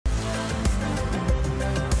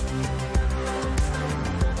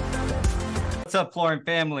What's up, Flooring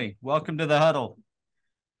family? Welcome to the huddle.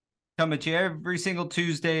 Coming to you every single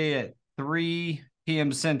Tuesday at 3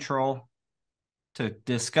 p.m. Central to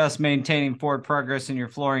discuss maintaining forward progress in your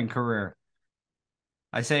flooring career.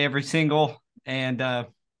 I say every single and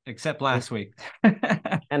except last week.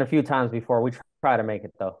 And a few times before. We try to make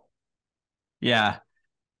it though. Yeah.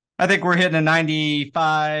 I think we're hitting a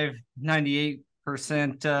 95,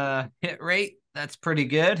 98% hit rate. That's pretty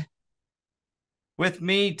good. With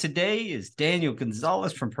me today is Daniel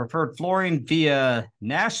Gonzalez from Preferred Flooring via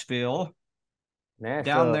Nashville. Down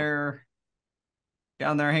Nashville. there,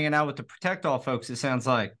 down there hanging out with the Protect All folks, it sounds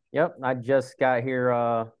like. Yep, I just got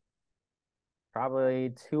here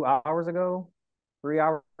probably 2 hours ago, 3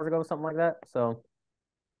 hours ago, something like that. So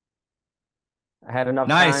I had enough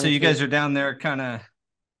Nice. So time you to guys are down there kind of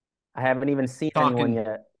I haven't even seen anyone talking.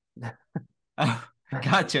 yet. Oh,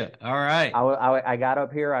 gotcha. All right. I got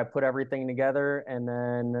up here, I put everything together, and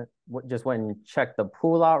then just went and checked the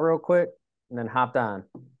pool out real quick, and then hopped on.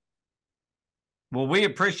 Well, we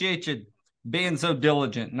appreciate you being so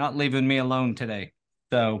diligent, not leaving me alone today.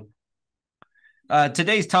 So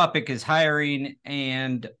today's topic is hiring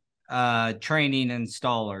and training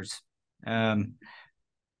installers. Um,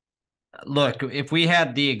 Look, if we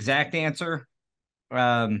had the exact answer,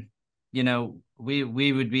 um,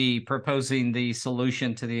 we would be proposing the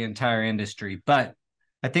solution to the entire industry. But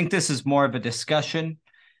I think this is more of a discussion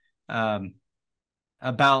um,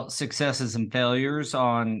 about successes and failures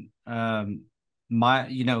on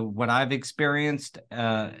what I've experienced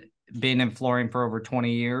being in flooring for over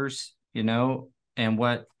 20 years, and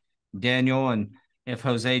what Daniel and if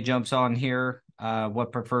Jose jumps on here,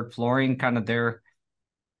 what Preferred Flooring, kind of their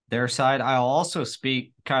side. I'll also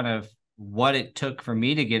speak kind of what it took for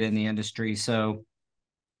me to get in the industry. So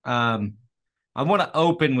um, I want to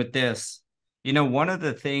open with this. One of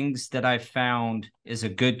the things that I found is a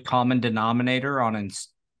good common denominator on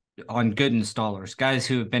good installers, guys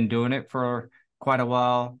who have been doing it for quite a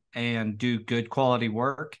while and do good quality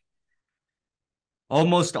work.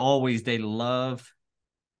 Almost always they love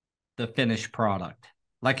the finished product.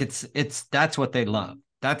 Like that's what they love.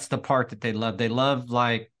 That's the part that they love. They love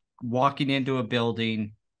like walking into a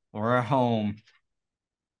building or a home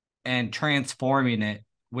and transforming it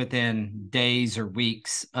within days or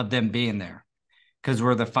weeks of them being there because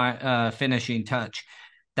we're the finishing touch.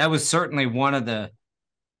 That was certainly one of the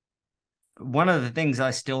things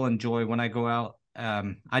I still enjoy when I go out.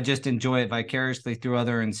 I just enjoy it vicariously through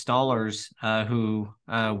other installers who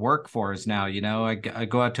work for us now. I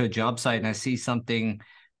go out to a job site and I see something.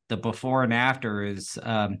 The before and after is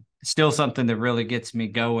still something that really gets me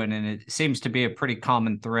going, and it seems to be a pretty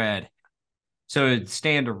common thread. So it'd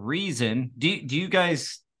stand to reason. Do you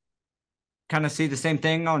guys kind of see the same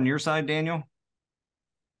thing on your side, Daniel?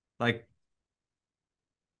 Like,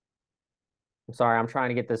 I'm sorry, I'm trying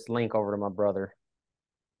to get this link over to my brother.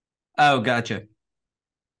 oh, gotcha.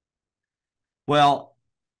 Well,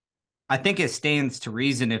 I think it stands to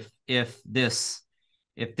reason if this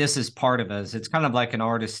is part of us. It's kind of like an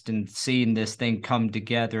artist and seeing this thing come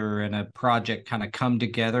together and a project kind of come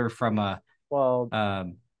together from a Well,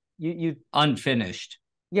 um, you unfinished.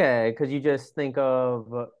 yeah, because you just think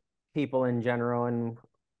of people in general, and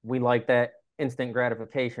we like that instant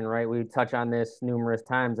gratification, right? We touch on this numerous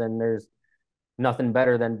times, and there's nothing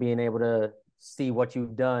better than being able to see what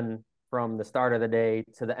you've done from the start of the day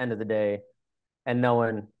to the end of the day and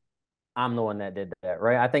knowing I'm the one that did that,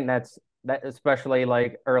 right? I think that, especially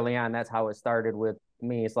like early on, that's how it started with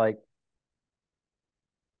me. It's like,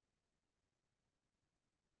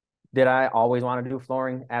 did I always want to do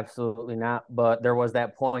flooring? Absolutely not. But there was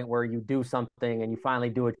that point where you do something and you finally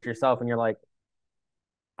do it yourself and you're like,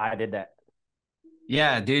 I did that.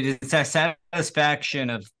 Yeah, dude, it's that satisfaction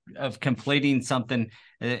of completing something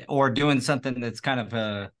or doing something that's kind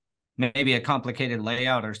of maybe a complicated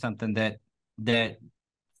layout or something that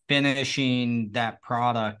finishing that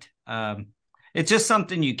product. It's just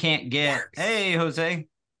something you can't get. Works. Hey, Jose,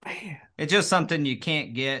 Man. it's just something you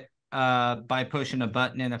can't get by pushing a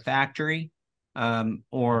button in a factory,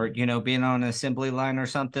 or being on an assembly line or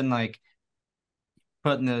something like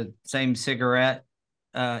putting the same cigarette,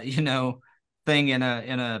 thing in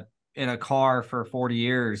a car for 40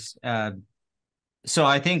 years. So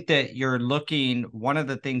I think that you're looking, one of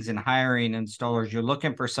the things in hiring installers, you're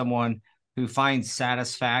looking for someone who finds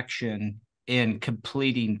satisfaction in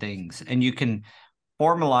completing things. And you can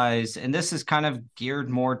formalize, and this is kind of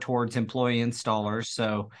geared more towards employee installers.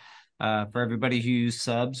 So for everybody who use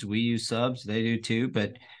subs, we use subs, they do too.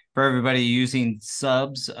 But for everybody using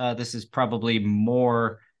subs, this is probably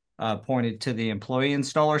more pointed to the employee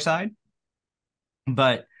installer side.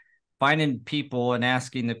 But finding people and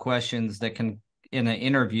asking the questions that can in an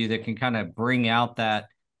interview that can kind of bring out that,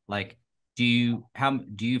 like, do you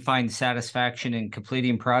find satisfaction in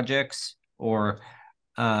completing projects, or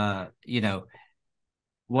you know,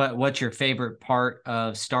 what's your favorite part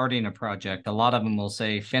of starting a project? A lot of them will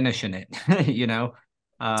say finishing it, you know.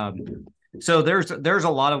 So there's a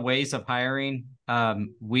lot of ways of hiring.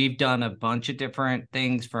 We've done a bunch of different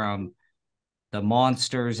things, from the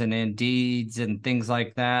monsters and Indeeds and things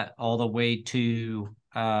like that, all the way to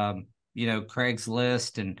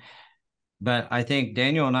Craigslist. But I think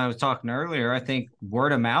Daniel and I was talking earlier, I think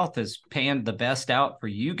word of mouth is panned the best out for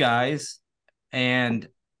you guys. And,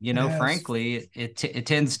 Yes. frankly, it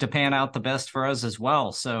tends to pan out the best for us as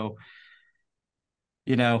well. So,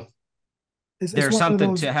 you know, It's there's one of something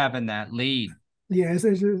those. to having that lead. Yeah,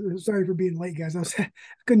 sorry for being late, guys.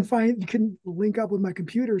 Couldn't link up with my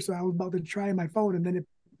computer, so I was about to try my phone, and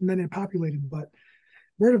then it populated. But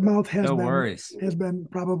word of mouth No worries. has been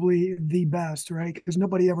probably the best, right? Because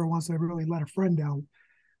nobody ever wants to really let a friend down.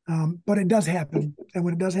 But it does happen, and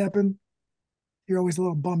when it does happen, you're always a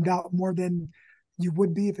little bummed out, more than you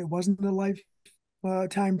would be if it wasn't a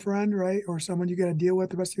time friend, right? Or someone you got to deal with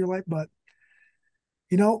the rest of your life. But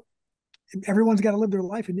you know, everyone's got to live their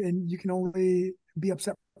life, and you can only be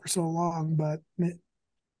upset for so long. But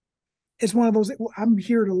it's one of those. I'm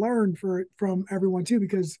here to learn from everyone too,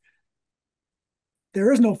 because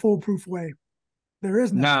there is no foolproof way. There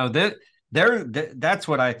is not. No, that's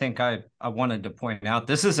what I think I wanted to point out.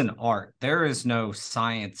 This is an art. There is no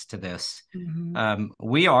science to this.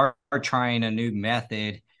 We are trying a new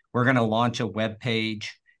method. We're going to launch a web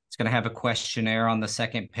page. It's going to have a questionnaire on the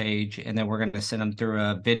second page, and then we're going to send them through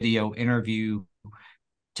a video interview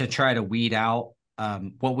to try to weed out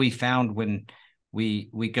what we found when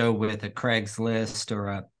we go with a Craigslist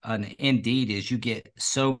or an Indeed is you get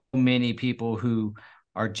so many people who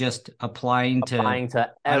are just applying to I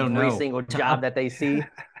don't every know, single job that they see.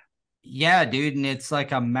 Yeah, dude, and it's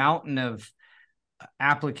like a mountain of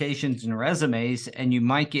applications and resumes, and you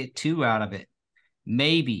might get two out of it,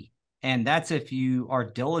 maybe. And that's if you are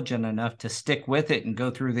diligent enough to stick with it and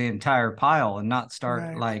go through the entire pile and not start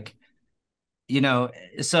Right. like,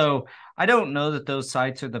 so I don't know that those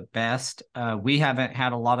sites are the best. We haven't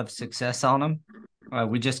had a lot of success on them.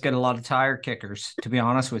 We just get a lot of tire kickers, to be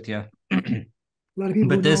honest with you. A lot of people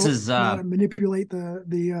But who this know is how to manipulate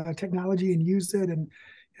the technology and use it and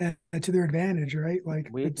to their advantage, right? Like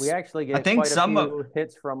We actually I get think quite a some of few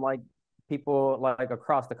hits from like people like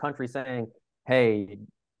across the country saying, "Hey,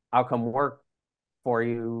 I'll come work for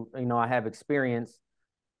you. You know, I have experience."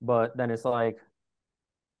 But then it's like,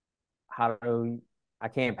 how do I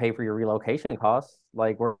can't pay for your relocation costs?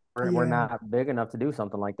 Like we're yeah, not big enough to do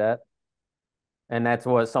something like that. And that's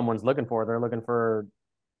what someone's looking for. They're looking for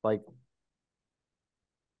like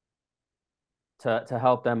to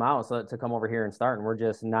help them out, so to come over here and start. And we're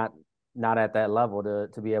just not at that level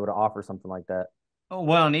to be able to offer something like that. oh,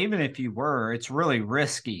 well, and even if you were, it's really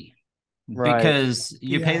risky Right. because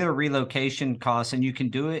you pay yeah, the relocation costs, and you can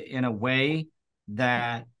do it in a way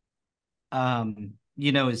that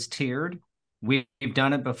is tiered. We've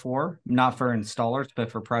done it before, not for installers,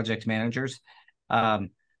 but for project managers.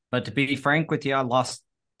 Um, but to be frank with you, I lost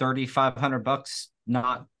 $3,500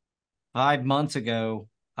 not 5 months ago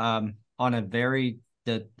on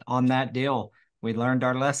on that deal. We learned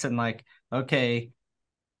our lesson. Like, okay,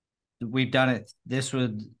 we've done it. This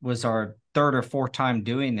was our third or fourth time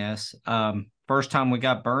doing this. First time we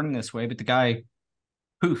got burned this way, but the guy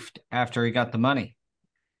poofed after he got the money.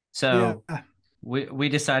 yeah. So we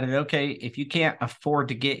decided, okay, if you can't afford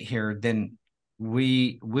to get here, then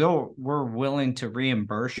we're willing to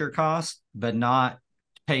reimburse your costs, but not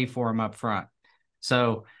pay for them up front.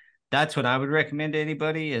 So that's what I would recommend to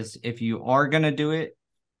anybody is if you are going to do it,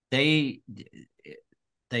 they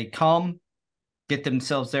come get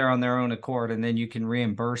themselves there on their own accord, and then you can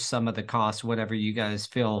reimburse some of the costs, whatever you guys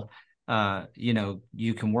feel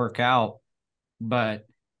you can work out. But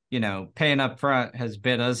paying up front has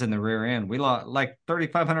bit us in the rear end. We lost like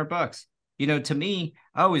 $3,500. To me,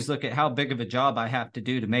 I always look at how big of a job I have to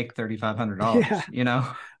do to make $3,500,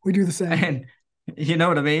 Yeah, we do the same. and you know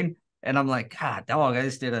what I mean? And I'm like, God, dog, I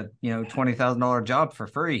just did a, $20,000 job for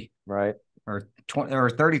free, Right. or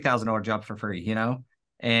 $30,000 job for free.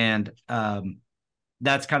 And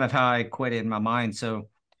that's kind of how I quit it in my mind. So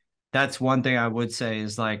that's one thing I would say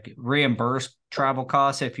is like reimburse travel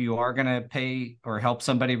costs if you are going to pay or help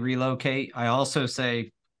somebody relocate. I also say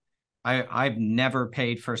I've never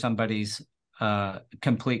paid for somebody's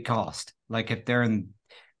complete cost. Like if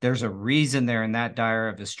there's a reason they're in that dire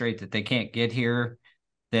of a strait that they can't get here,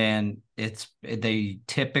 then they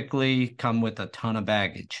typically come with a ton of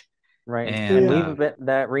baggage. Right. And And we've been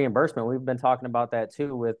that reimbursement, we've been talking about that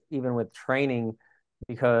too with even with training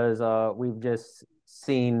because we've just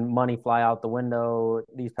seen money fly out the window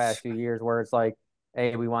these past few years where it's like,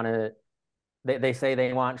 hey, we want to they say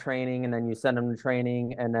they want training and then you send them to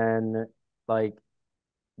training and then like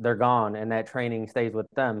they're gone and that training stays with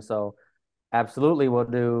them. So absolutely we'll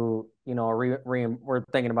do, you know, we're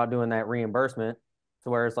thinking about doing that reimbursement to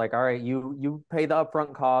where it's like, all right, you pay the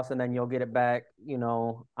upfront cost and then you'll get it back, you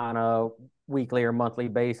know, on a weekly or monthly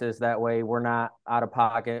basis. That way we're not out of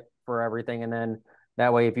pocket for everything. And then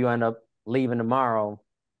that way if you end up leaving tomorrow,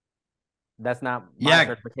 that's not my yeah,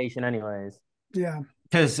 certification anyways. Yeah.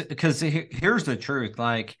 because here's the truth,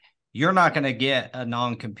 like you're not going to get a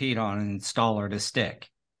non-compete on an installer to stick.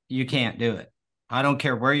 You can't do it. I don't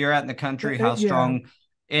care where you're at in the country, how Yeah. strong.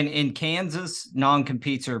 In Kansas,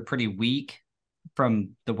 non-competes are pretty weak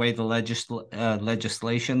from the way the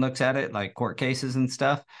legislation looks at it, like court cases and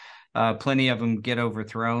stuff. Plenty of them get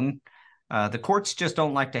overthrown. The courts just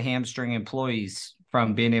don't like to hamstring employees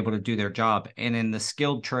from being able to do their job. And in the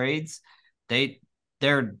skilled trades, they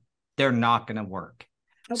they're they're not going to work.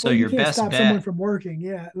 So Well, you your can't best stop someone bet, from working.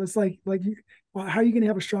 Yeah, it's like well, how are you going to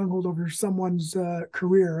have a stronghold over someone's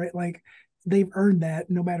career, right? Like they've earned that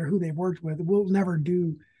no matter who they've worked with. We'll never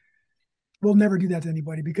do that to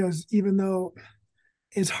anybody because even though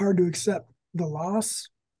it's hard to accept the loss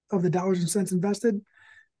of the dollars and cents invested,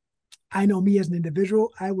 I know me as an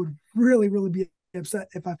individual, I would really, really be upset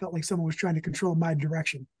if I felt like someone was trying to control my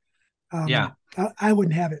direction. yeah. I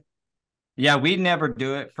wouldn't have it. Yeah, we never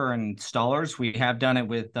do it for installers. We have done it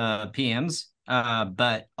with PMs,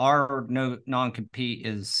 but our no non-compete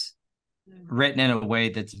is written in a way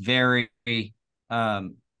that's very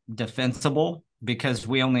um, defensible because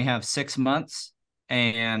we only have 6 months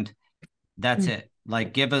and that's it.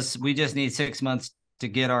 Like, we just need 6 months to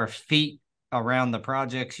get our feet around the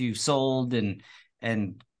projects you've sold and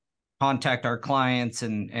contact our clients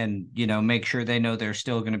and make sure they know they're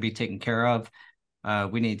still going to be taken care of.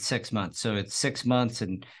 We need 6 months. So it's 6 months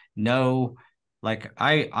and no, like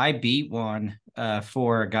I beat one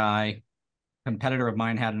for a guy, competitor of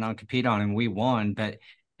mine had a non-compete on and we won, but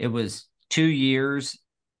it was 2 years,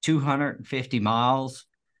 250 miles.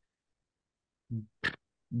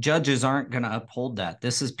 Judges aren't going to uphold that.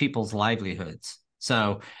 This is people's livelihoods.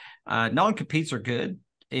 So non-competes are good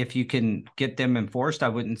if you can get them enforced. I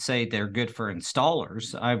wouldn't say they're good for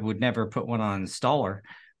installers. I would never put one on an installer,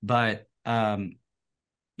 but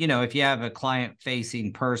if you have a client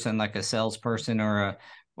facing person like a salesperson or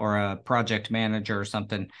a project manager or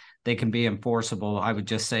something, they can be enforceable. I would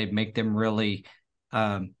just say make them really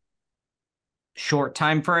short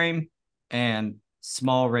time frame and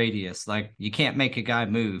small radius. Like you can't make a guy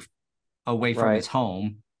move away from Right. his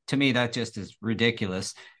home. To me, that just is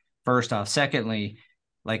ridiculous. First off. Secondly,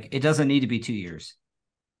 like it doesn't need to be 2 years.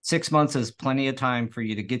 6 months is plenty of time for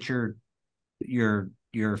you to get your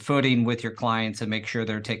footing with your clients and make sure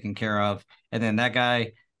they're taken care of. And then that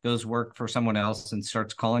guy goes work for someone else and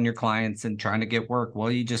starts calling your clients and trying to get work.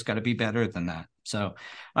 Well, you just got to be better than that. So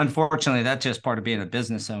unfortunately, that's just part of being a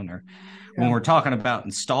business owner. When Yeah. we're talking about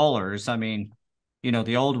installers, I mean,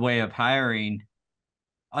 the old way of hiring,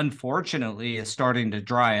 unfortunately, is starting to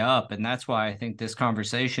dry up. And that's why I think this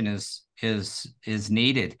conversation is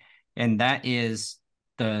needed. And that is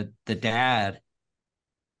the dad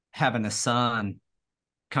having a son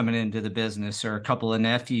coming into the business or a couple of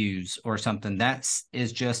nephews or something. That's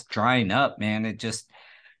is just drying up, man. It just,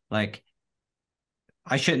 like,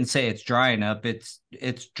 I shouldn't say it's drying up, it's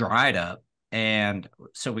dried up. And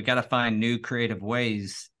so we got to find new creative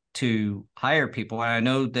ways to hire people. And I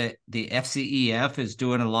know that the FCEF is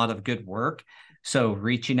doing a lot of good work, so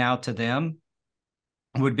reaching out to them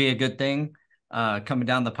would be a good thing. Coming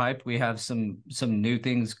down the pipe, we have some new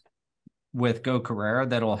things with Go Carrera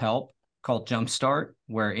that'll help, called Jumpstart,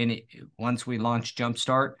 where once we launch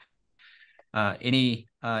Jumpstart, any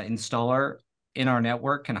installer in our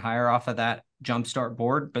network can hire off of that Jumpstart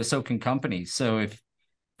board, but so can companies. So if,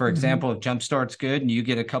 for example, if Jumpstart's good and you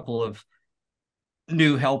get a couple of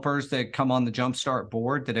new helpers that come on the Jumpstart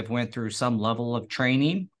board that have went through some level of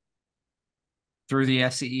training through the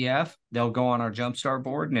FCEF, they'll go on our Jumpstart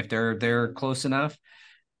board. And if they're close enough,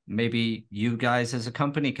 maybe you guys as a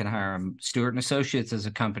company can hire them. Stewart and Associates as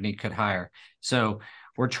a company could hire. So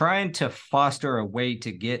we're trying to foster a way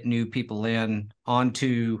to get new people in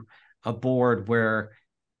onto a board where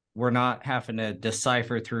we're not having to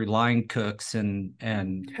decipher through line cooks and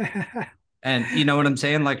you know what I'm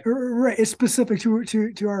saying? Like, Right. It's specific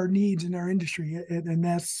to our needs in our industry. And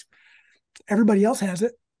that's everybody else has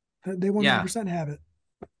it. They 100% have it.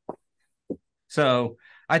 So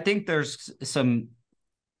I think there's some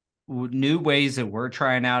new ways that we're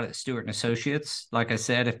trying out at Stewart and Associates. Like I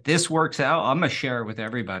said, if this works out, I'm gonna share it with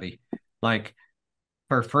everybody, like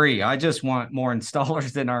for free. I just want more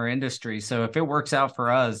installers in our industry. So if it works out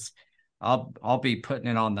for us, I'll be putting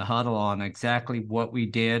it on the huddle on exactly what we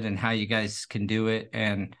did and how you guys can do it.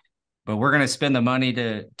 But we're gonna spend the money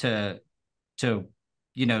to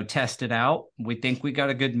test it out. We think we got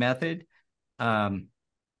a good method. And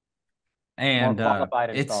More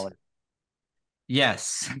qualified it's installers.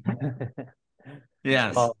 yes.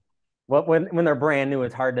 Yes. Well, when they're brand new,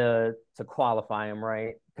 it's hard to qualify them,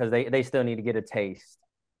 right? Because they still need to get a taste.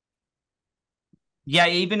 Yeah,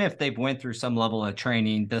 even if they've went through some level of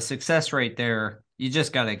training, the success rate there, you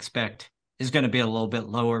just got to expect is going to be a little bit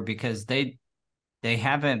lower because they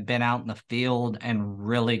haven't been out in the field and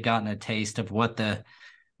really gotten a taste of what the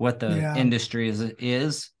industry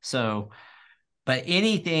is. So, but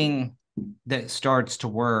anything that starts to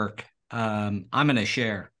work, I'm going to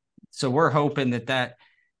share. So we're hoping that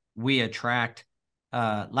we attract,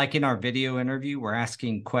 like in our video interview, we're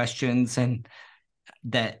asking questions and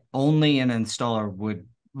that only an installer would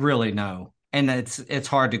really know. And it's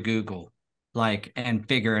hard to Google and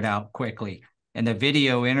figure it out quickly. And the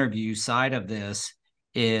video interview side of this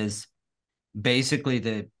is basically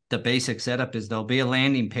the basic setup is there'll be a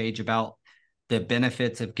landing page about the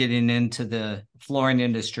benefits of getting into the flooring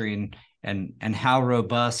industry and how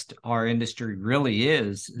robust our industry really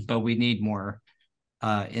is, but we need more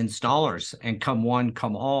installers, and come one,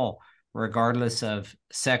 come all, regardless of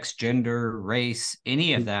sex, gender, race,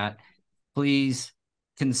 any of that. Please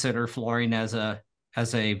consider flooring as a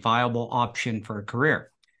viable option for a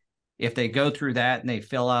career. If they go through that and they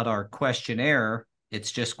fill out our questionnaire,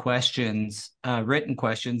 it's just questions, written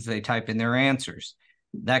questions. They type in their answers.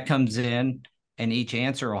 That comes in, and each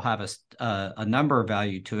answer will have a number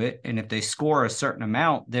value to it. And if they score a certain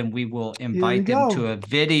amount, then we will invite them to a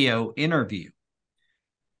video interview.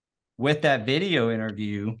 With that video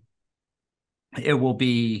interview, it will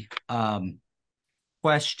be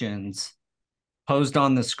questions posed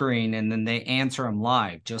on the screen, and then they answer them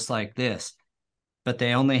live, just like this. But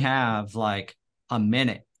they only have like a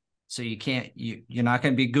minute. So you're not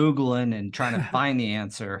going to be Googling and trying to find the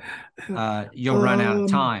answer. You'll run out of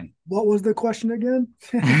time. What was the question again?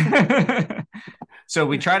 So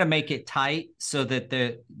we try to make it tight so that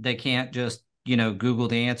they can't just, Google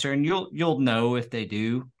the answer, and you'll know if they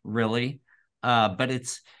do really. But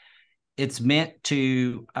it's meant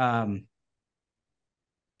to kind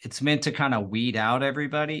of weed out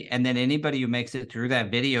everybody. And then anybody who makes it through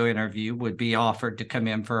that video interview would be offered to come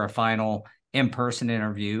in for a final in-person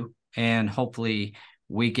interview. And hopefully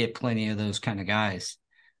we get plenty of those kind of guys.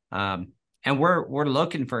 And we're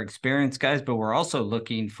looking for experienced guys, but we're also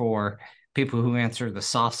looking for people who answer the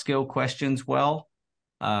soft skill questions well.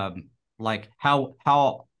 Like how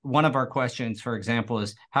one of our questions, for example,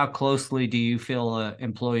 is how closely do you feel an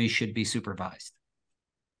employee should be supervised?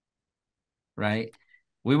 Right?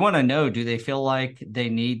 We want to know, do they feel like they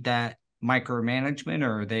need that micromanagement,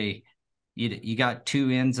 or you got two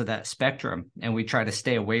ends of that spectrum, and we try to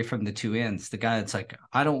stay away from the two ends. The guy that's like,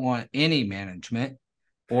 I don't want any management,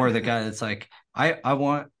 or the guy that's like, I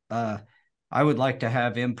would like to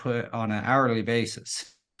have input on an hourly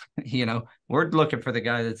basis. We're looking for the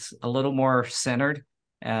guy that's a little more centered,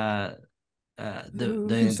 the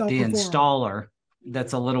installer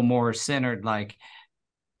that's a little more centered, like,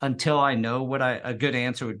 until I know a good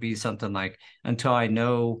answer would be something like, until I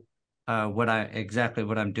know exactly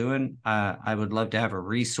what I'm doing, I would love to have a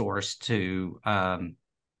resource to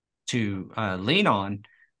lean on.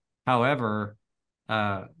 However,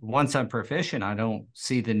 once I'm proficient, I don't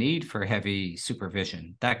see the need for heavy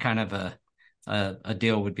supervision. That kind of a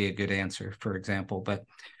deal would be a good answer, for example. But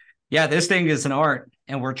yeah, this thing is an art,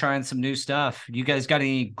 and we're trying some new stuff. You guys got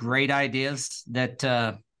any great ideas that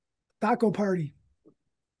taco party?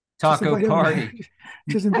 Taco party.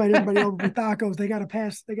 Just invite everybody over for tacos. They got to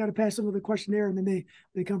pass some of the questionnaire, and then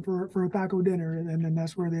they come for a taco dinner, and then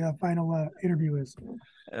that's where the final interview is.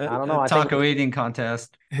 I don't know. Taco eating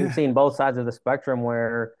contest. We've seen both sides of the spectrum,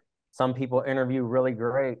 where some people interview really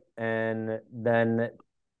great, and then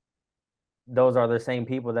those are the same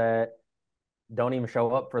people that don't even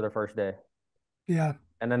show up for their first day. Yeah.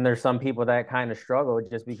 And then there's some people that kind of struggle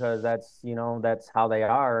just because that's how they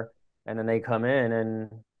are. And then they come in and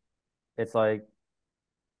it's like,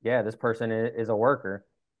 yeah, this person is a worker.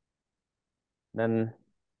 Then.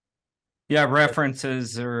 Yeah,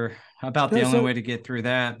 references are about the only way to get through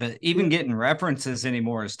that. But even getting references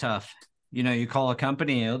anymore is tough. You call a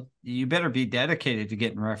company, you better be dedicated to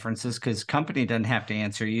getting references, because company doesn't have to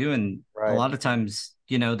answer you. And a lot of times,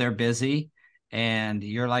 they're busy, and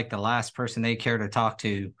you're like the last person they care to talk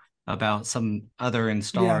to about some other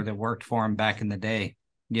installer that worked for him back in the day,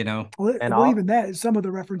 you know? Well, even that, some of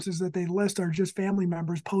the references that they list are just family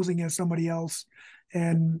members posing as somebody else.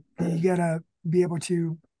 And you got to be able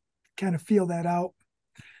to kind of feel that out,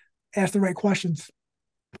 ask the right questions.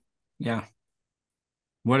 Yeah.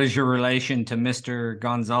 What is your relation to Mr.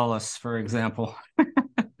 Gonzalez, for example?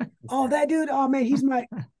 Oh, that dude. Oh, man, he's my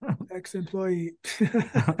ex-employee.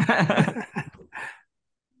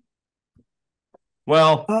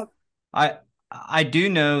 Well, I do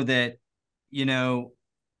know that, you know,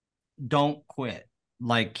 don't quit.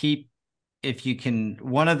 Like if you can,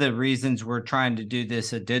 one of the reasons we're trying to do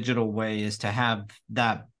this a digital way is to have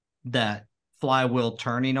that flywheel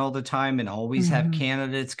turning all the time and always have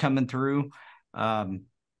candidates coming through,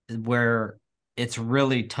 where it's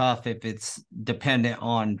really tough if it's dependent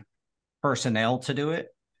on personnel to do it.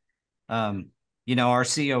 You know, our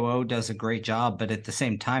COO does a great job, but at the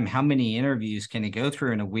same time, how many interviews can he go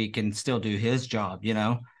through in a week and still do his job, you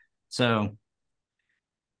know? So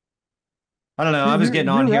I don't know. I was getting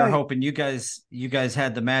on here hoping you guys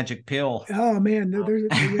had the magic pill. Oh man,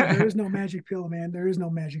 there is no magic pill, man. There is no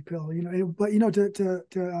magic pill, you know. But you know, to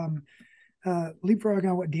leapfrog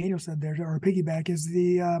on what Daniel said there, or piggyback, is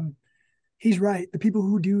he's right. The people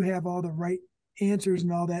who do have all the right answers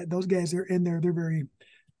and all that, those guys are in there. They're very,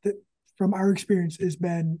 from our experience, they've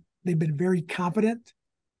been very confident.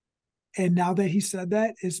 And now that he said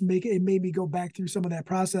that, it made me go back through some of that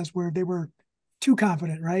process where they were too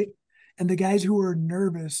confident, right? And the guys who were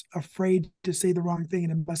nervous, afraid to say the wrong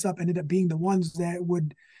thing and mess up, ended up being the ones that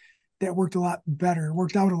worked out a lot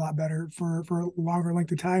better for a longer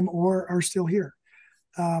length of time, or are still here.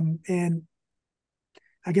 And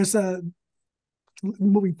I guess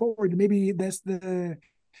moving forward, maybe that's the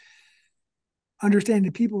understanding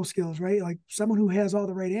the people skills, right? Like someone who has all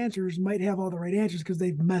the right answers might have all the right answers because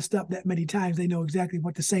they've messed up that many times. They know exactly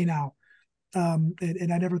what to say now.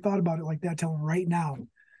 And I never thought about it like that till right now.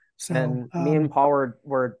 So, and me and Paul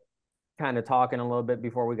were kind of talking a little bit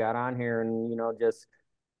before we got on here, and you know, just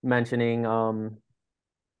mentioning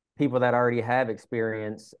people that already have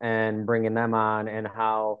experience and bringing them on, and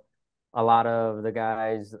how a lot of the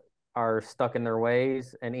guys are stuck in their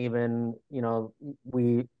ways. And even, you know,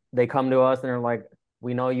 they come to us and they're like,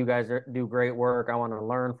 we know you guys do great work. I want to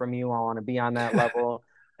learn from you. I want to be on that level.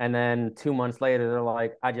 And then 2 months later, they're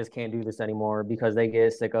like, I just can't do this anymore, because they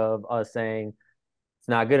get sick of us saying, it's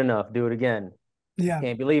not good enough. Do it again. Yeah.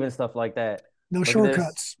 Can't be leaving stuff like that. No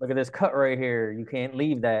shortcuts. Look at this cut right here. You can't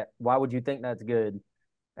leave that. Why would you think that's good?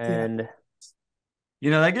 And you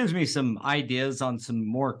know, that gives me some ideas on some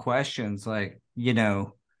more questions. Like, you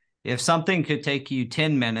know, if something could take you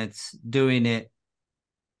 10 minutes doing it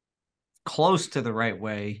close to the right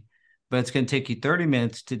way, but it's going to take you 30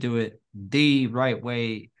 minutes to do it the right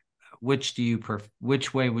way, which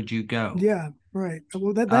way would you go? Yeah, right.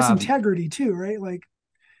 Well, that's integrity too, right? Like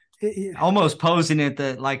almost posing it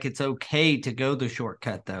that like it's okay to go the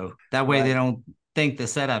shortcut though. That way they don't think the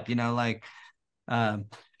setup, you know, like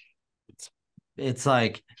it's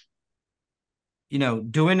like, you know,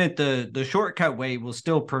 doing it the shortcut way will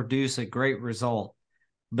still produce a great result,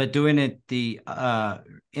 but doing it the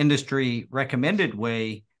industry recommended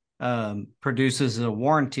way produces a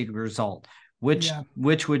warranted result. Which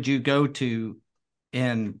would you go to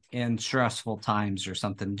in stressful times or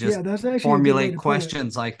something? Just that's actually formulate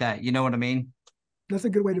questions like that. You know what I mean? That's a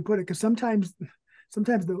good way to put it, because sometimes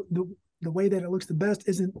the way that it looks the best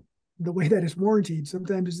isn't the way that it's warranted.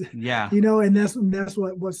 Sometimes, you know, and that's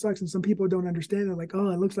what sucks. And some people don't understand it. Like,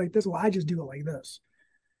 oh, it looks like this. Well, I just do it like this.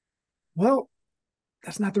 Well,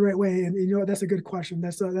 that's not the right way. And you know, that's a good question.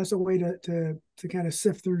 That's a way to kind of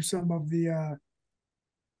sift through some of the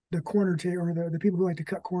corner or the people who like to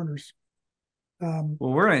cut corners. Well,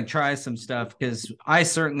 we're going to try some stuff, because I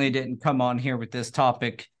certainly didn't come on here with this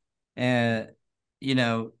topic, you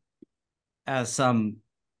know, as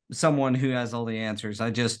someone who has all the answers. I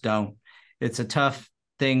just don't. It's a tough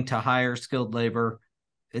thing to hire skilled labor.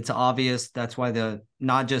 It's obvious. That's why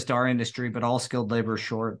not just our industry, but all skilled labor is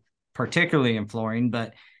short, particularly in flooring.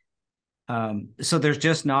 But so there's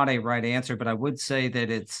just not a right answer. But I would say that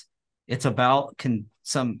it's about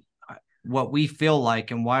what we feel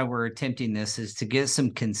like, and why we're attempting this is to get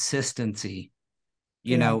some consistency,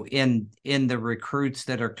 you know, in the recruits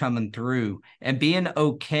that are coming through, and being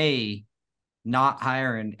okay not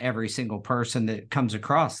hiring every single person that comes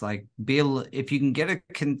across. Like, if you can get a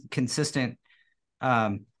consistent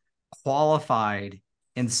qualified,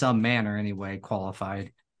 in some manner anyway,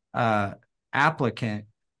 qualified applicant,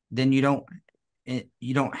 then you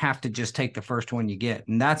don't have to just take the first one you get.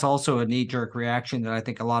 And that's also a knee-jerk reaction that I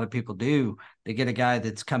think a lot of people do. They get a guy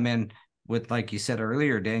that's come in with, like you said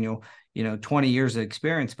earlier, Daniel, 20 years of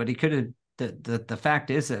experience, but he could have, the fact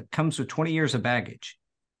is that it comes with 20 years of baggage,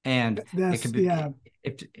 and it could be,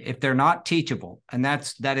 if they're not teachable. And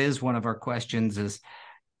that is one of our questions, is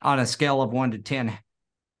on a scale of 1 to 10,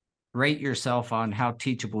 rate yourself on how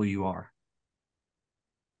teachable you are.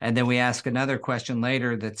 And then we ask another question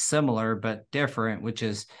later that's similar but different, which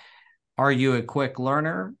is, are you a quick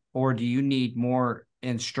learner or do you need more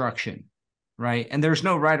instruction? Right. And there's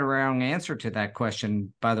no right or wrong answer to that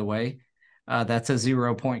question, by the way. That's a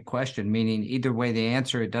 0-point question, meaning either way they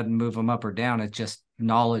answer, it doesn't move them up or down. It's just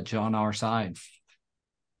knowledge on our side.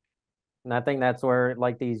 And I think that's where,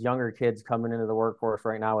 like, these younger kids coming into the workforce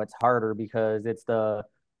right now, it's harder because it's the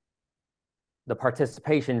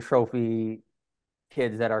participation trophy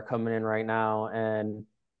kids that are coming in right now. And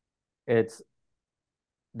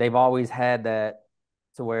they've always had that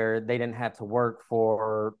to where they didn't have to work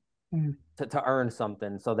to earn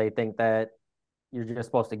something. So they think that you're just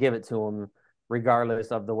supposed to give it to them regardless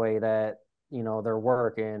of the way that, they're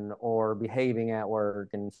working or behaving at work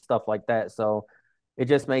and stuff like that. So it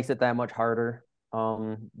just makes it that much harder,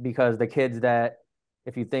 because the kids that,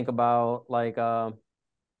 if you think about like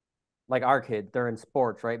our kids, they're in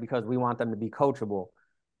sports, right? Because we want them to be coachable.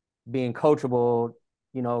 Being coachable,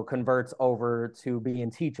 converts over to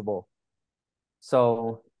being teachable.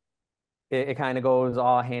 So it kind of goes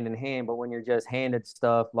all hand in hand. But when you're just handed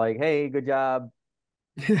stuff like, hey, good job,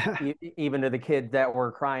 even to the kids that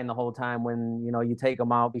were crying the whole time when, you take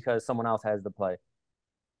them out because someone else has the play.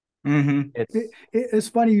 Mm-hmm. It's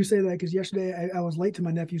funny you say that, because yesterday I was late to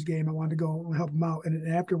my nephew's game. I wanted to go help him out.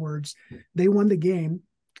 And afterwards, they won the game.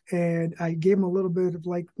 And I gave him a little bit of,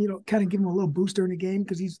 like, kind of give him a little boost during the game,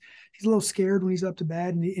 because he's a little scared when he's up to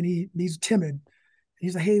bat, and he's timid. And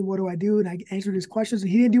he's like, hey, what do I do? And I answered his questions,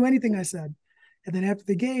 and he didn't do anything I said. And then after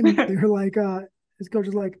the game, they were like, his coach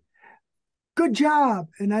was like, good job.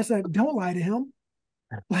 And I said, don't lie to him.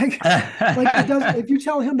 Like it doesn't, if you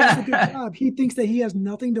tell him that's a good job, he thinks that he has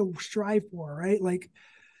nothing to strive for, right? Like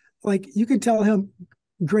you can tell him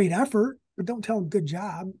great effort, but don't tell him good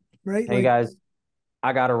job, right? Hey, guys,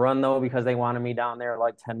 I got to run though, because they wanted me down there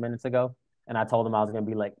like 10 minutes ago, and I told them I was going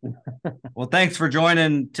to be late. Well, thanks for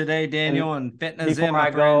joining today, Daniel, and fitting us in. Before I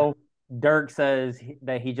go, Dirk says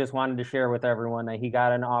that he just wanted to share with everyone that he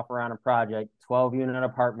got an offer on a project, 12-unit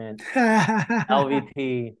apartment,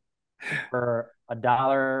 LVP, for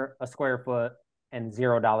 $1 a square foot and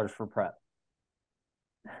 $0 for prep.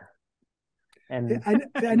 And I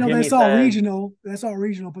know Jimmy that's all regional. That's all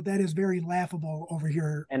regional, but that is very laughable over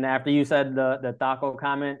here. And after you said the taco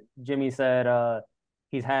comment, Jimmy said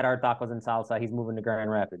he's had our tacos in Southside. He's moving to Grand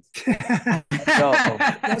Rapids. So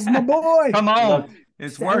that's my boy. Come on,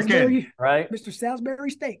 it's working, right? Mr. Salisbury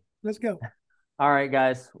Steak. Let's go. All right,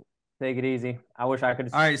 guys, take it easy. I wish I could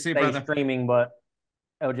stay streaming, but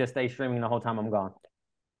it would just stay streaming the whole time I'm gone.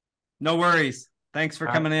 No worries. Thanks for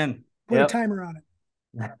coming in. Put a timer on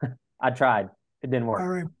it. I tried. It didn't work. All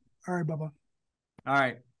right, Bubba. All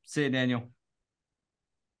right. See you, Daniel.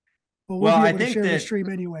 Well, we'll be able to share the stream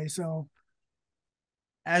anyway. So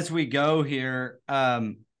as we go here,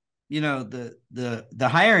 the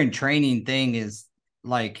hiring training thing is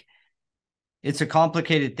like, it's a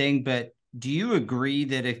complicated thing, but do you agree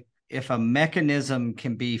that if a mechanism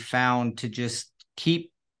can be found to just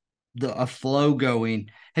keep a flow going?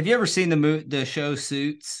 Have you ever seen the show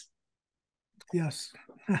Suits? Yes.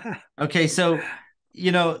 Okay, so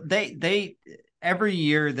they every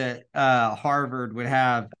year that Harvard would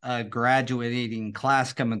have a graduating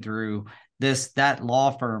class coming through, that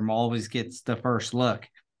law firm always gets the first look.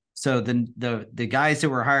 So the guys that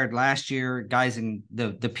were hired last year, guys in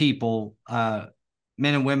the people, men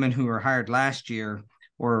and women who were hired last year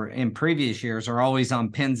or in previous years, are always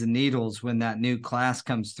on pins and needles when that new class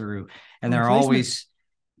comes through, and they're always,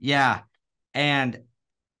 and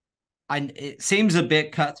it seems a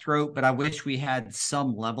bit cutthroat, but I wish we had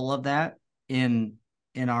some level of that in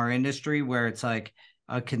our industry, where it's like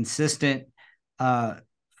a consistent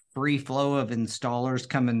free flow of installers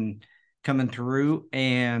coming through,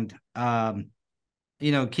 and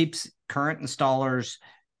keeps current installers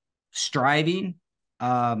striving,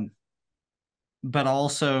 but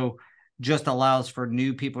also just allows for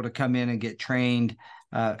new people to come in and get trained.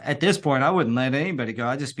 At this point, I wouldn't let anybody go.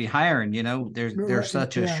 I'd just be hiring, there's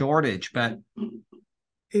such a shortage, but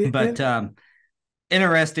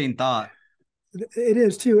interesting thought. It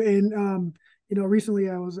is too. And, recently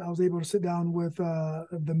I was able to sit down with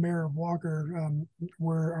the mayor of Walker,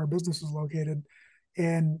 where our business is located.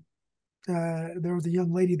 And there was a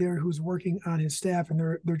young lady there who's working on his staff,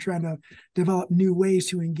 and they're trying to develop new ways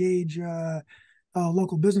to engage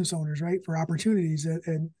local business owners, right, for opportunities.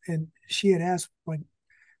 And she had asked, like,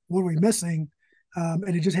 what are we missing?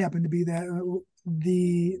 And it just happened to be that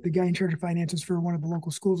the guy in charge of finances for one of the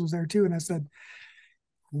local schools was there too. And I said,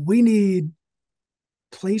 we need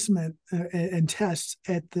placement and tests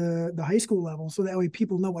at the high school level, so that way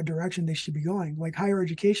people know what direction they should be going. Like higher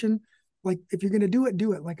education, like if you're going to do it,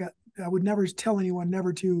 do it. Like I would never tell anyone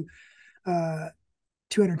never to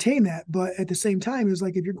entertain that, but at the same time, it's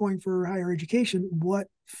like if you're going for higher education, what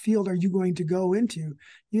field are you going to go into?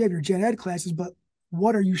 You have your gen ed classes, but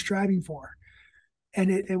what are you striving for?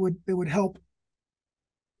 And it would help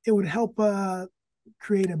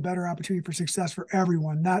create a better opportunity for success for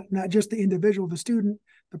everyone, not just the individual, the student,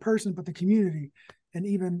 the person, but the community. And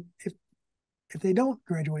even if they don't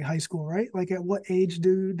graduate high school, right? Like at what age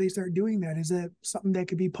do they start doing that? Is it something that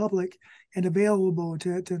could be public and available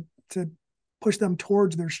to push them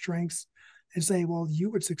towards their strengths and say, well, you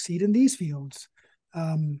would succeed in these fields.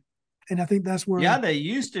 And I think that's where. Yeah, they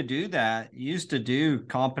used to do that. Used to do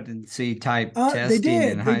competency type They testing in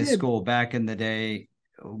did. They high did. school back in the day,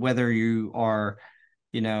 whether you are,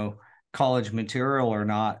 college material or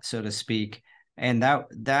not, so to speak. And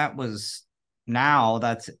that was, now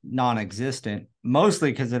that's non-existent,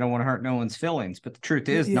 mostly because they don't want to hurt no one's feelings. But the truth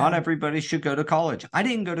is, not Yeah, everybody should go to college. I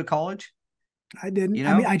didn't go to college, I didn't. you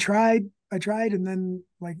I mean, know? I tried, and then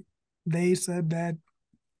like they said that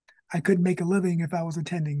I couldn't make a living if I was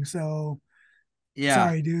attending. So Yeah.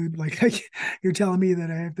 sorry, dude. Like you're telling me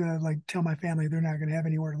that I have to like tell my family they're not going to have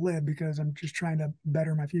anywhere to live because I'm just trying to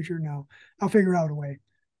better my future. No, I'll figure out a way.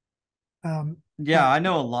 Yeah, But I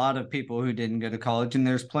know a lot of people who didn't go to college, and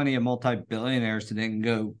there's plenty of multi-billionaires that didn't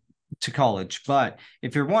go to college. But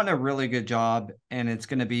if you're wanting a really good job and it's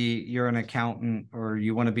going to be, you're an accountant or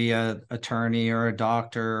you want to be a attorney or a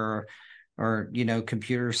doctor or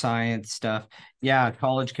computer science stuff, yeah,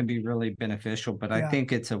 college can be really beneficial. But I yeah,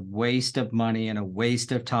 think it's a waste of money and a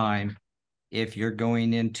waste of time if you're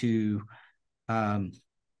going into um,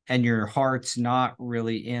 and your heart's not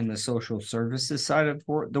really in the social services side of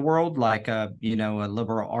the world, like a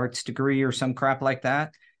liberal arts degree or some crap like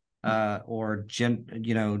that, or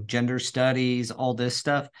gender studies, all this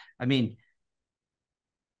stuff. I mean,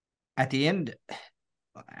 at the end,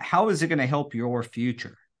 how is it going to help your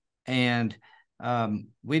future? And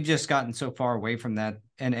we've just gotten so far away from that,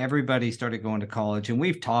 and everybody started going to college. And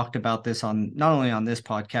we've talked about this on not only on this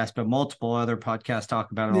podcast, but multiple other podcasts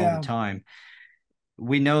talk about it all the yeah, time.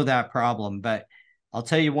 We know that problem, but I'll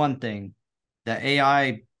tell you one thing: the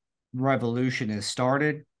AI revolution has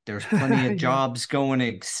started. There's plenty of yeah. jobs going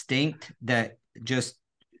extinct that just,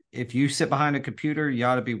 if you sit behind a computer, you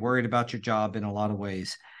ought to be worried about your job in a lot of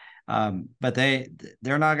ways. But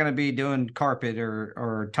they're not going to be doing carpet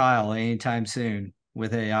or tile anytime soon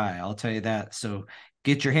with AI. I'll tell you that. So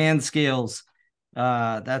get your hand skills.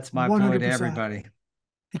 That's my One point hundred to percent. everybody.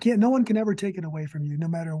 You can't. No one can ever take it away from you, no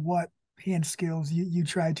matter what hand skills you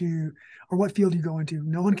try to, or what field you go into.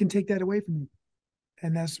 No one can take that away from you,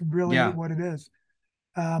 and that's really Yeah. what it is.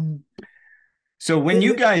 Um, So when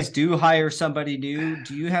you it, guys do hire somebody new,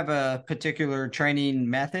 do you have a particular training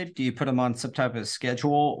method? Do you put them on some type of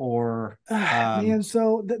schedule or Man,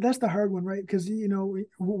 so that's the hard one, right? Because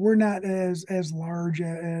we're not as large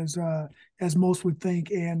as most would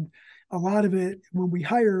think, and a lot of it when we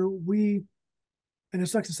hire, and it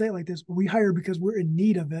sucks to say it like this, we hire because we're in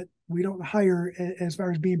need of it. We don't hire as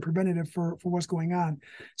far as being preventative for what's going on.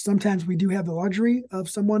 Sometimes we do have the luxury of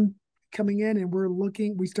someone coming in, and we're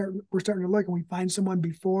starting to look, and we find someone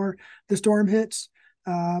before the storm hits.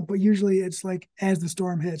 But usually it's like as the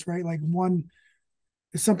storm hits, right? Like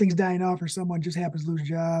if something's dying off or someone just happens to lose a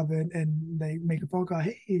job, and they make a phone call,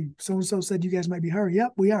 hey, so and so said you guys might be hiring.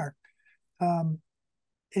 Yep, we are. Um,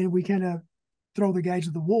 and we kind of throw the guys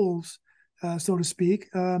to the wolves, so to speak.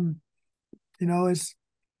 It's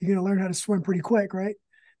you're gonna learn how to swim pretty quick, right?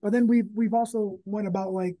 But then we've also went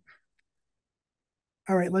about like,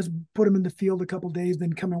 all right, let's put them in the field a couple days,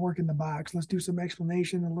 then come and work in the box. Let's do some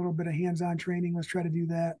explanation, a little bit of hands-on training. Let's try to do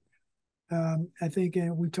that. I think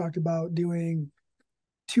we talked about doing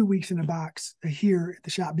 2 weeks in a box here at the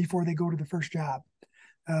shop before they go to the first job.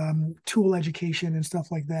 Tool education and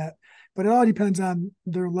stuff like that. But it all depends on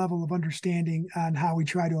their level of understanding on how we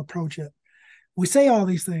try to approach it. We say all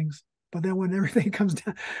these things, but then when everything comes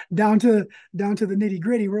down to the nitty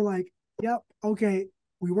gritty, we're like, "Yep, okay,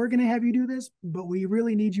 we were going to have you do this, but we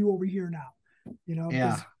really need you over here now." yeah.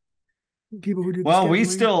 Because people who do the Well, we scheduling,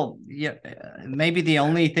 still, yeah, maybe the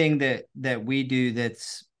only thing that we do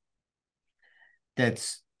that's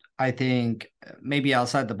I think maybe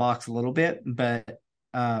outside the box a little bit, but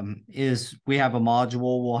is we have a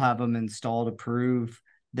module. We'll have them install to prove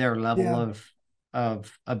their level yeah, of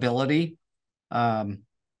of ability. But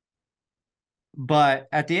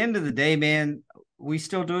at the end of the day, man, we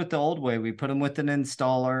still do it the old way. We put them with an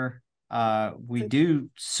installer. We do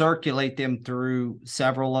circulate them through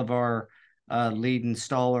several of our lead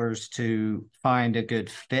installers to find a good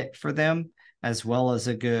fit for them, as well as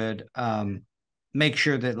a good make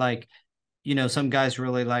sure that, like, you know, some guys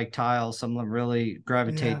really like tile, some of them really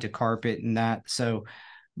gravitate to carpet and that. So,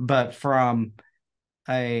 but from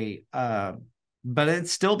a but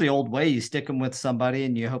it's still the old way. You stick them with somebody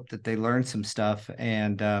and you hope that they learn some stuff.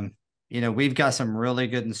 And you know, we've got some really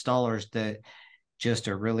good installers that just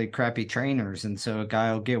are really crappy trainers, and so a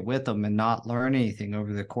guy will get with them and not learn anything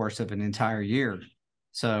over the course of an entire year.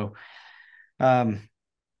 So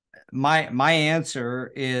my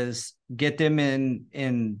answer is get them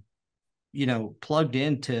in you know, plugged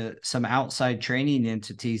into some outside training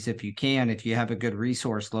entities if you can, if you have a good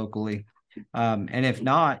resource locally. And if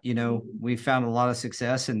not, you know, we found a lot of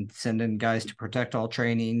success in sending guys to Protect All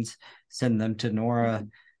trainings, send them to NORA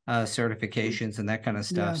certifications and that kind of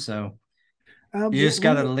stuff. So you just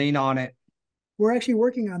got to lean on it. We're actually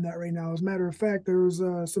working on that right now. As a matter of fact, there was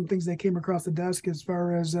some things that came across the desk as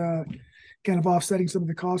far as kind of offsetting some of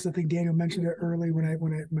the costs. I think Daniel mentioned it early when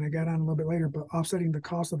I got on a little bit later, but offsetting the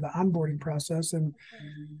cost of the onboarding process. And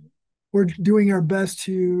we're doing our best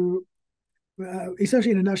to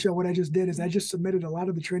essentially, in a nutshell, what I just did is I just submitted a lot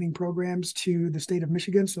of the training programs to the state of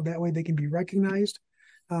Michigan, so that way they can be recognized.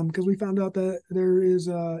 Because we found out that there is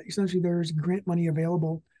essentially there's grant money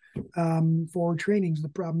available for trainings. The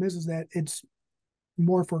problem is that it's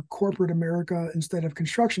more for corporate America instead of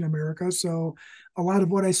construction America. So a lot of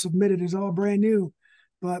what I submitted is all brand new,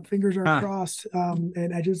 but fingers are crossed.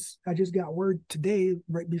 And I just got word today,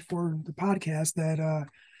 right before the podcast, that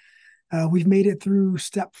we've made it through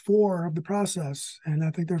step 4 of the process. And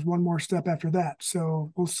I think there's one more step after that.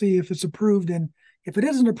 So we'll see if it's approved. And if it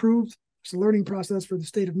isn't approved, it's a learning process for the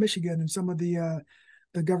state of Michigan and some of the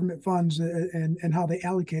government funds and how they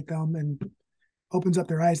allocate them, and opens up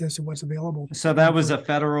their eyes as to what's available. So that was a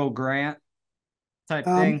federal grant type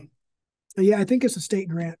thing? Yeah, I think it's a state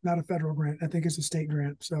grant, not a federal grant. I think it's a state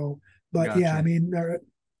grant. So, but gotcha. Yeah, I mean,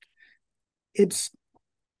 it's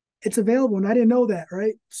available, and I didn't know that,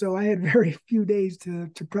 right? So I had very few days to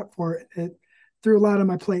prep for it. It threw a lot on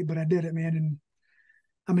my plate, but I did it, man, and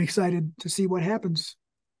I'm excited to see what happens.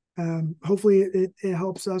 Hopefully it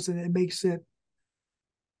helps us, and it makes it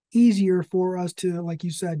easier for us to, like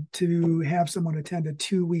you said, to have someone attend a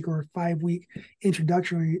 2-week or 5-week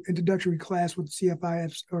introductory class with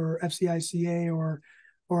CFI or FCICA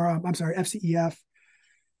or I'm sorry, FCEF.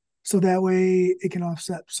 So that way it can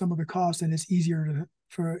offset some of the cost, and it's easier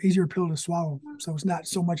pill to swallow. So it's not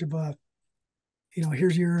so much of a, you know,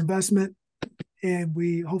 here's your investment and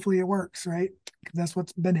hopefully it works, right? Because that's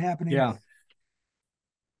what's been happening. Yeah.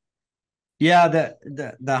 Yeah.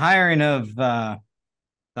 The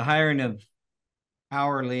hiring of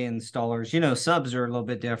hourly installers, you know, subs are a little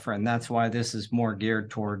bit different. That's why this is more geared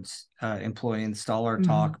towards employee installer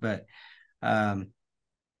talk. But I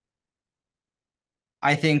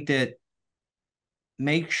think that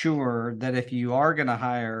make sure that if you are going to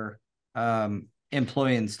hire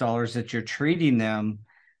employee installers, that you're treating them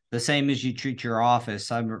the same as you treat your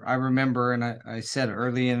office. I remember, and I said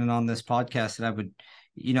early in and on this podcast that I would,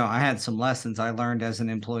 you know, I had some lessons I learned as an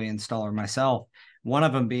employee installer myself. One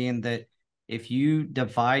of them being that if you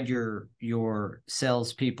divide your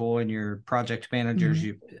salespeople and your project managers,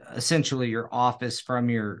 you essentially your office from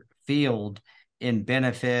your field in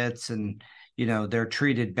benefits, and you know they're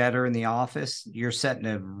treated better in the office, you're setting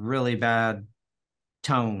a really bad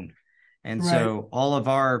tone. And so all of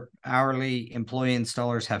our hourly employee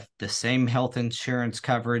installers have the same health insurance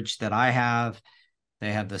coverage that I have.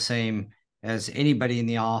 They have the same as anybody in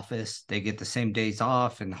the office. They get the same days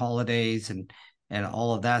off and holidays and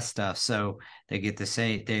all of that stuff. So they get the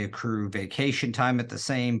same, they accrue vacation time at the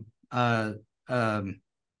same same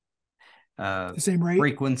rate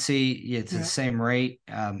frequency. It's the same rate,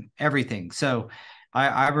 everything. So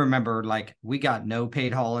I remember, like, we got no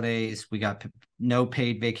paid holidays, we got no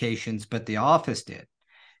paid vacations, but the office did.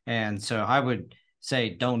 And so I would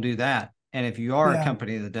say, don't do that. And if you are a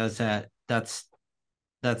company that does that, that's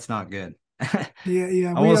not good.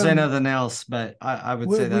 Yeah. I won't say nothing else, but I would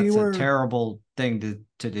say that's a terrible thing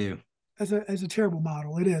to do. As a terrible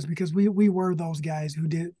model, it is, because we were those guys who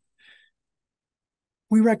did.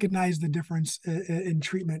 We recognized the difference in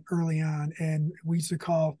treatment early on, and we used to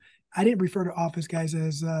call. I didn't refer to office guys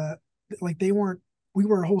as like they weren't. We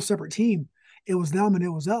were a whole separate team. It was them and it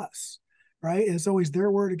was us, right? It's always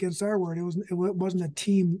their word against our word. It wasn't a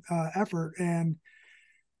team effort, and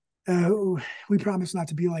Uh, we promise not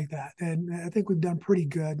to be like that. And I think we've done pretty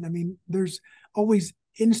good. I mean, there's always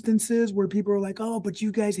instances where people are like, oh, but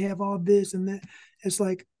you guys have all this and that. It's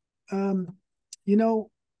like, um, you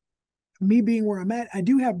know, me being where I'm at, I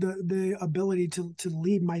do have the ability to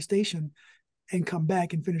leave my station and come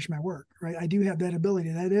back and finish my work, right? I do have that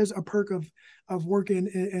ability. That is a perk of working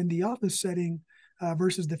in the office setting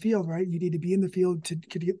versus the field, right? You need to be in the field to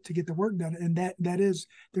get the work done, and that is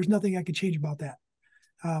there's nothing I could change about that.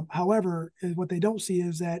 However, what they don't see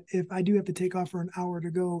is that if I do have to take off for an hour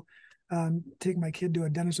to go take my kid to a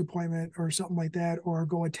dentist appointment or something like that, or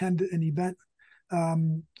go attend an event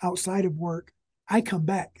outside of work, I come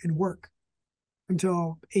back and work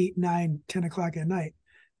until 8, 9, 10 o'clock at night.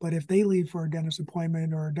 But if they leave for a dentist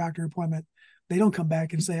appointment or a doctor appointment, they don't come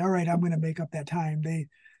back and say, all right, I'm going to make up that time.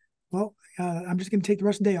 I'm just going to take the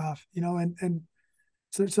rest of the day off, and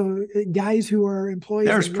so guys who are employees,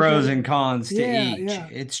 there's pros and cons to yeah, each. yeah.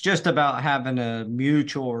 It's just about having a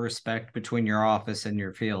mutual respect between your office and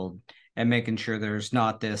your field and making sure there's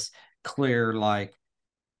not this clear, like,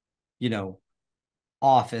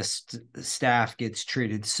 office staff gets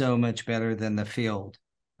treated so much better than the field.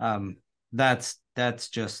 That's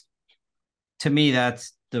just, to me,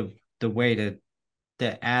 that's the way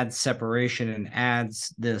that adds separation and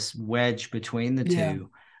adds this wedge between the Yeah. two.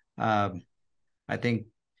 I think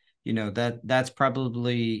that's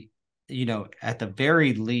probably at the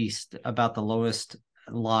very least about the lowest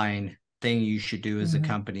line thing you should do as a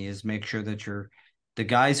company is make sure that the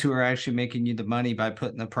guys who are actually making you the money by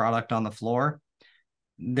putting the product on the floor,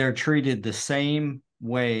 they're treated the same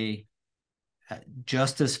way,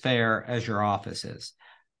 just as fair as your office is.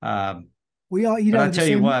 We all eat but out I of the tell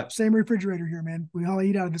you what, same refrigerator here, man. We all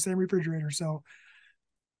eat out of the same refrigerator. So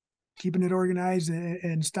keeping it organized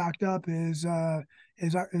and stocked up is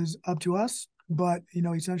up to us. But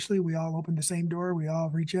essentially, we all open the same door. We all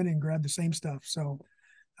reach in and grab the same stuff. So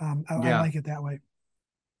I like it that way.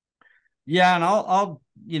 Yeah, and I'll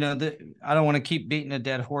I don't want to keep beating a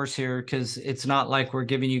dead horse here because it's not like we're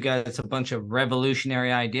giving you guys a bunch of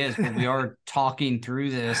revolutionary ideas, but we are talking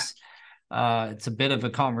through this. It's a bit of a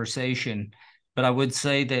conversation, but I would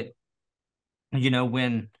say that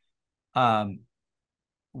when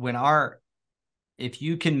if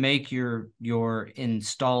you can make your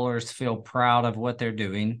installers feel proud of what they're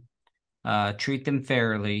doing, treat them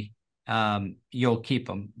fairly, you'll keep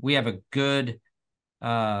them. We have a good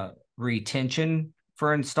retention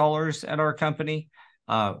for installers at our company.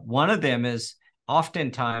 One of them is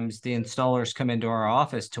oftentimes the installers come into our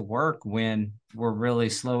office to work when we're really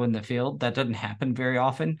slow in the field. That doesn't happen very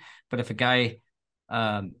often, but if a guy,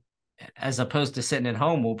 as opposed to sitting at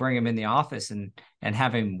home, we'll bring him in the office and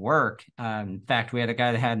have him work. In fact, we had a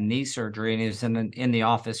guy that had knee surgery and he was in the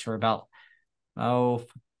office for about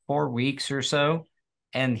 4 weeks or so,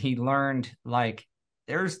 and he learned, like,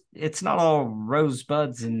 it's not all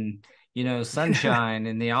rosebuds and sunshine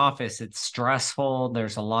in the office. It's stressful.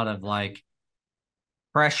 There's a lot of like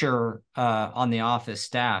pressure on the office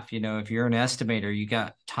staff. If you're an estimator, you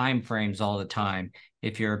got time frames all the time.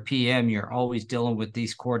 If you're a PM, you're always dealing with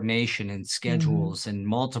these coordination and schedules and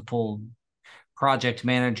multiple project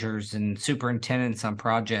managers and superintendents on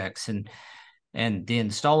projects, and the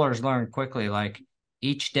installers learn quickly, like,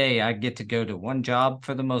 each day I get to go to one job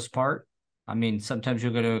for the most part. I mean, sometimes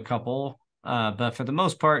you'll go to a couple, but for the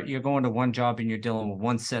most part, you're going to one job and you're dealing with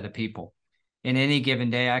one set of people. In any given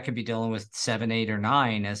day, I could be dealing with 7, 8, or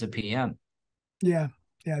 9 as a PM. Yeah.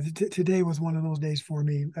 Yeah. Today was one of those days for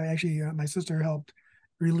me. I actually, my sister helped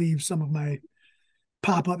relieve some of my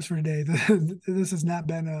pop-ups for today. This has not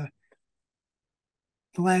been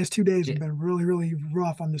the last 2 days have been really, really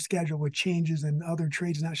rough on the schedule with changes and other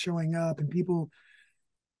trades not showing up and people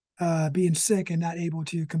being sick and not able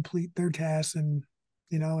to complete their tasks, and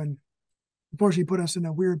unfortunately put us in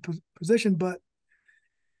a weird position. But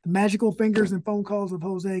the magical fingers and phone calls of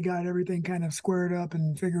Jose got everything kind of squared up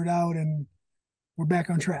and figured out, and we're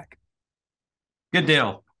back on track. Good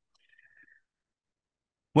deal.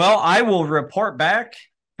 Well, I will report back.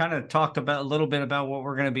 Kind of talked about a little bit about what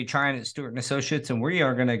we're going to be trying at Stewart and Associates, and we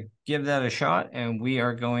are going to give that a shot, and we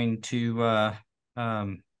are going to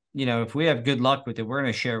if we have good luck with it, we're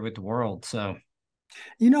going to share it with the world. So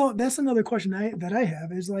that's another question that I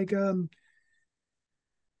have is like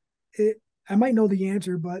I might know the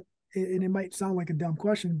answer, but and it might sound like a dumb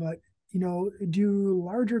question, but do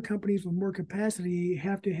larger companies with more capacity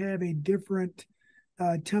have to have a different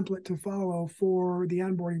template to follow for the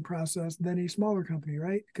onboarding process than a smaller company,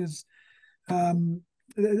 right? Because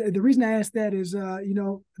the reason I ask that is,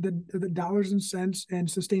 the dollars and cents and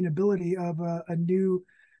sustainability of a new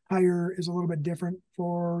hire is a little bit different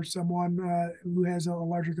for someone who has a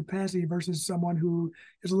larger capacity versus someone who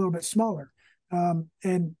is a little bit smaller.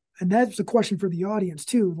 And that's a question for the audience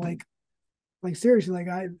too. Like seriously, like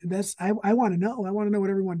I want to know. I want to know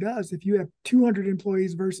what everyone does. If you have 200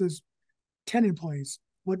 employees versus 10 employees,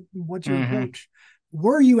 what's your approach?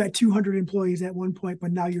 Were you at 200 employees at one point,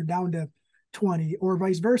 but now you're down to 20, or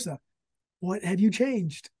vice versa? What have you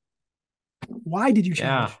changed? Why did you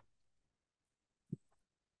change?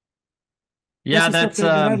 Yeah, that's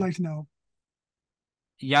that I'd like to know.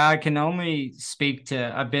 Yeah, I can only speak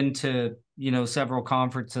to, I've been to, several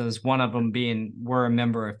conferences, one of them being, we're a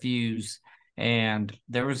member of Fuse. And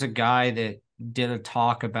there was a guy that did a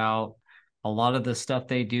talk about a lot of the stuff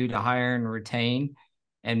they do to hire and retain.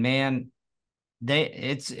 And man,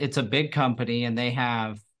 it's a big company, and they've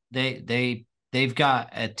got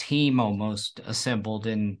a team almost assembled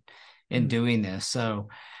in doing this. So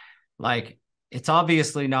like, it's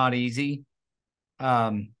obviously not easy.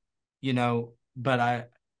 But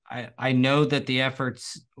I know that the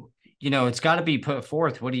efforts, it's got to be put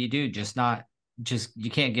forth. What do? You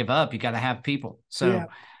can't give up. You got to have people. So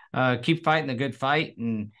keep fighting the good fight.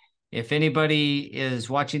 And if anybody is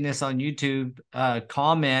watching this on YouTube,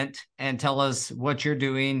 comment and tell us what you're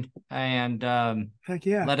doing, and heck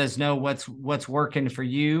yeah, let us know what's working for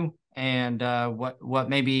you, and what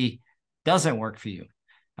maybe doesn't work for you.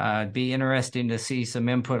 It'd be interesting to see some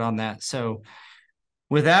input on that. So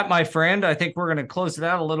with that, my friend, I think we're going to close it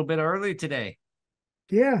out a little bit early today.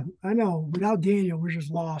 Yeah, I know. Without Daniel, we're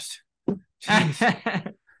just lost.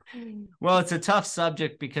 Well, it's a tough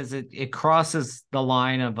subject because it crosses the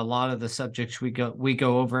line of a lot of the subjects we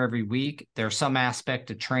go over every week. There's some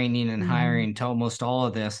aspect of training and hiring to almost all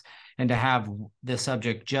of this, and to have the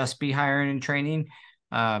subject just be hiring and training,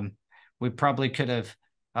 we probably could have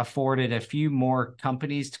afforded a few more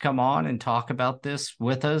companies to come on and talk about this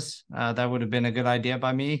with us. That would have been a good idea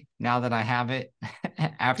by me, now that I have it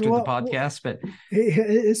after the podcast. But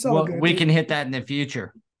it's all good. We can hit that in the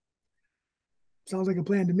future. Sounds like a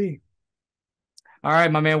plan to me. All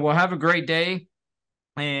right, my man. Well, have a great day,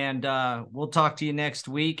 and we'll talk to you next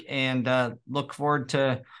week, and look forward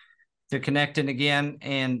to connecting again.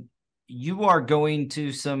 And you are going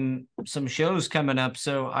to some shows coming up.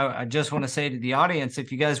 So I just want to say to the audience,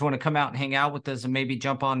 if you guys want to come out and hang out with us and maybe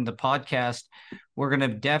jump on the podcast, we're going to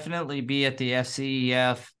definitely be at the the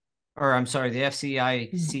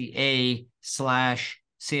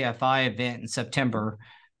FCICA/CFI event in September.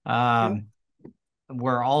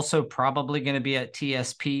 We're also probably going to be at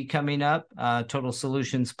TSP coming up, Total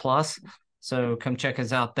Solutions Plus. So come check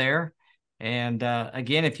us out there. And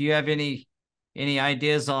again, if you have any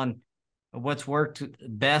ideas on what's worked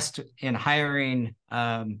best in hiring,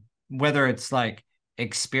 whether it's like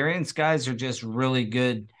experienced guys or just really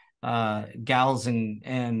good gals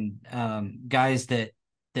and guys that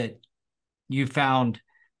you found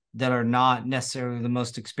that are not necessarily the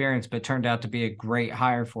most experienced, but turned out to be a great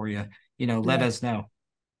hire for you, let us know.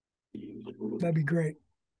 That'd be great.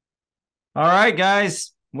 All right,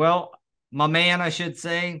 guys. Well, my man, I should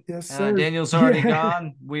say. Yes, sir. Daniel's already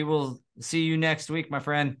gone. We will see you next week, my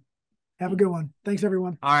friend. Have a good one. Thanks,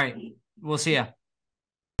 everyone. All right. We'll see ya.